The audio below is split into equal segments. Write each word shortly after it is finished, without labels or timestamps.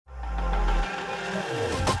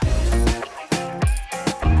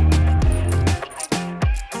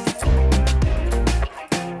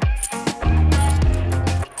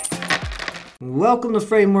Welcome to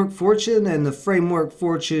Framework Fortune and the Framework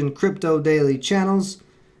Fortune Crypto Daily channels.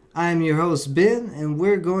 I'm your host Ben, and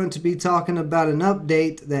we're going to be talking about an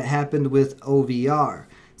update that happened with OVR.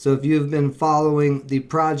 So if you've been following the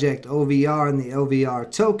project OVR and the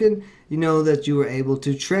OVR token, you know that you were able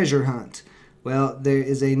to treasure hunt. Well, there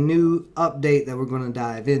is a new update that we're going to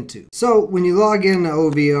dive into. So when you log into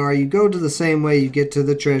OVR, you go to the same way you get to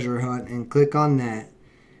the treasure hunt and click on that.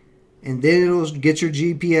 And then it'll get your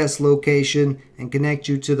GPS location and connect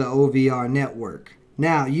you to the OVR network.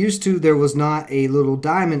 Now, used to there was not a little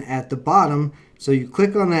diamond at the bottom, so you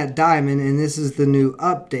click on that diamond and this is the new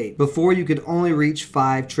update. Before you could only reach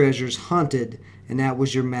 5 treasures hunted, and that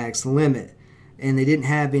was your max limit. And they didn't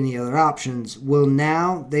have any other options. Well,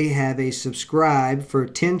 now they have a subscribe for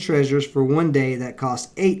 10 treasures for 1 day that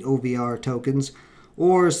costs 8 OVR tokens,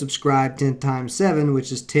 or subscribe 10 times 7,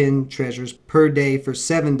 which is 10 treasures per day for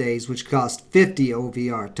 7 days, which costs 50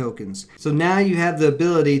 OVR tokens. So now you have the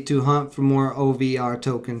ability to hunt for more OVR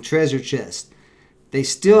token treasure chests. They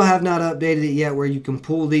still have not updated it yet where you can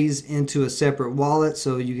pull these into a separate wallet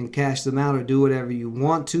so you can cash them out or do whatever you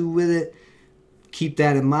want to with it. Keep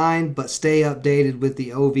that in mind, but stay updated with the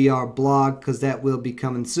OVR blog because that will be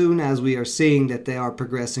coming soon, as we are seeing that they are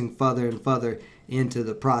progressing further and further into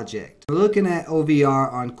the project. We're looking at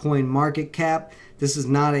OVR on CoinMarketCap. This is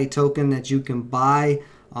not a token that you can buy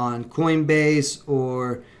on Coinbase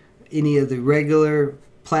or any of the regular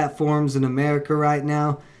platforms in America right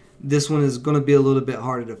now. This one is going to be a little bit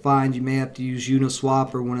harder to find. You may have to use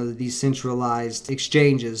Uniswap or one of the decentralized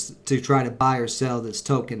exchanges to try to buy or sell this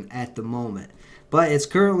token at the moment. But it's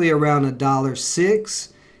currently around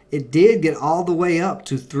 $1.06. It did get all the way up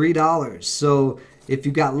to $3. So if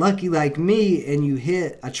you got lucky like me and you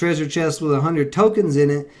hit a treasure chest with 100 tokens in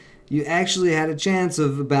it, you actually had a chance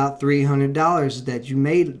of about $300 that you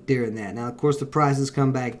made during that. Now, of course, the prices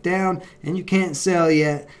come back down and you can't sell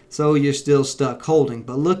yet, so you're still stuck holding.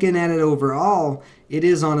 But looking at it overall, it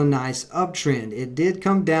is on a nice uptrend. It did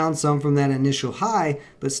come down some from that initial high,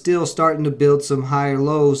 but still starting to build some higher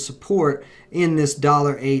low support in this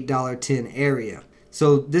 $8, $10 area.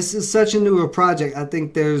 So this is such a newer project. I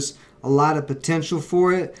think there's a lot of potential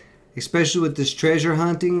for it, especially with this treasure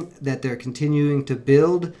hunting that they're continuing to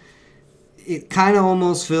build. It kind of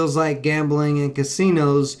almost feels like gambling in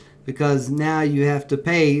casinos because now you have to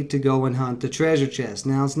pay to go and hunt the treasure chest.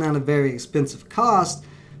 Now, it's not a very expensive cost,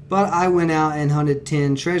 but I went out and hunted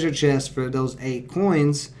 10 treasure chests for those 8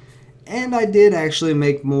 coins, and I did actually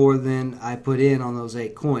make more than I put in on those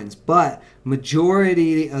 8 coins. But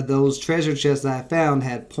majority of those treasure chests that I found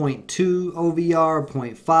had 0.2 OVR,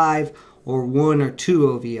 0.5, or 1 or 2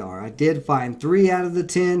 OVR. I did find 3 out of the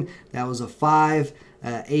 10. That was a 5,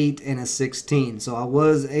 8, and a 16. So I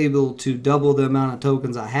was able to double the amount of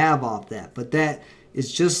tokens I have off that. But that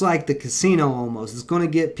is just like the casino almost. It's going to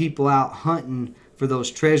get people out hunting for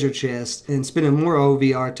those treasure chests and spending more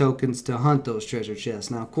OVR tokens to hunt those treasure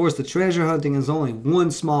chests. Now, of course, the treasure hunting is only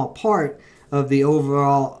one small part of the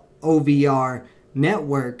overall OVR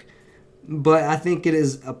network, but I think it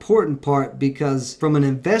is an important part because from an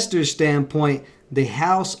investor standpoint, the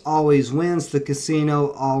house always wins, the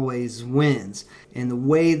casino always wins. And the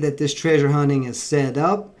way that this treasure hunting is set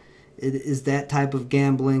up, it is that type of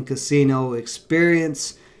gambling casino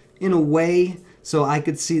experience in a way. So I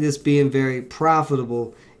could see this being very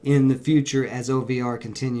profitable in the future as OVR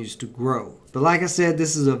continues to grow. But like I said,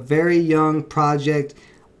 this is a very young project.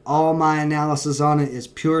 All my analysis on it is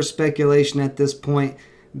pure speculation at this point,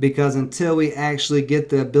 because until we actually get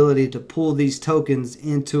the ability to pull these tokens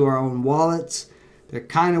into our own wallets, they're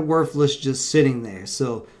kind of worthless just sitting there.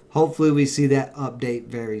 So hopefully we see that update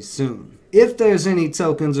very soon. If there's any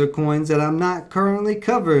tokens or coins that I'm not currently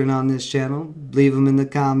covering on this channel, leave them in the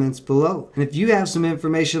comments below. And if you have some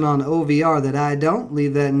information on OVR that I don't,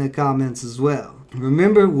 leave that in the comments as well.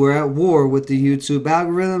 Remember, we're at war with the YouTube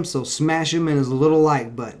algorithm, so smash him in his little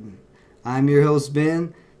like button. I'm your host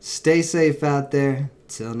Ben. Stay safe out there.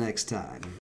 Till next time.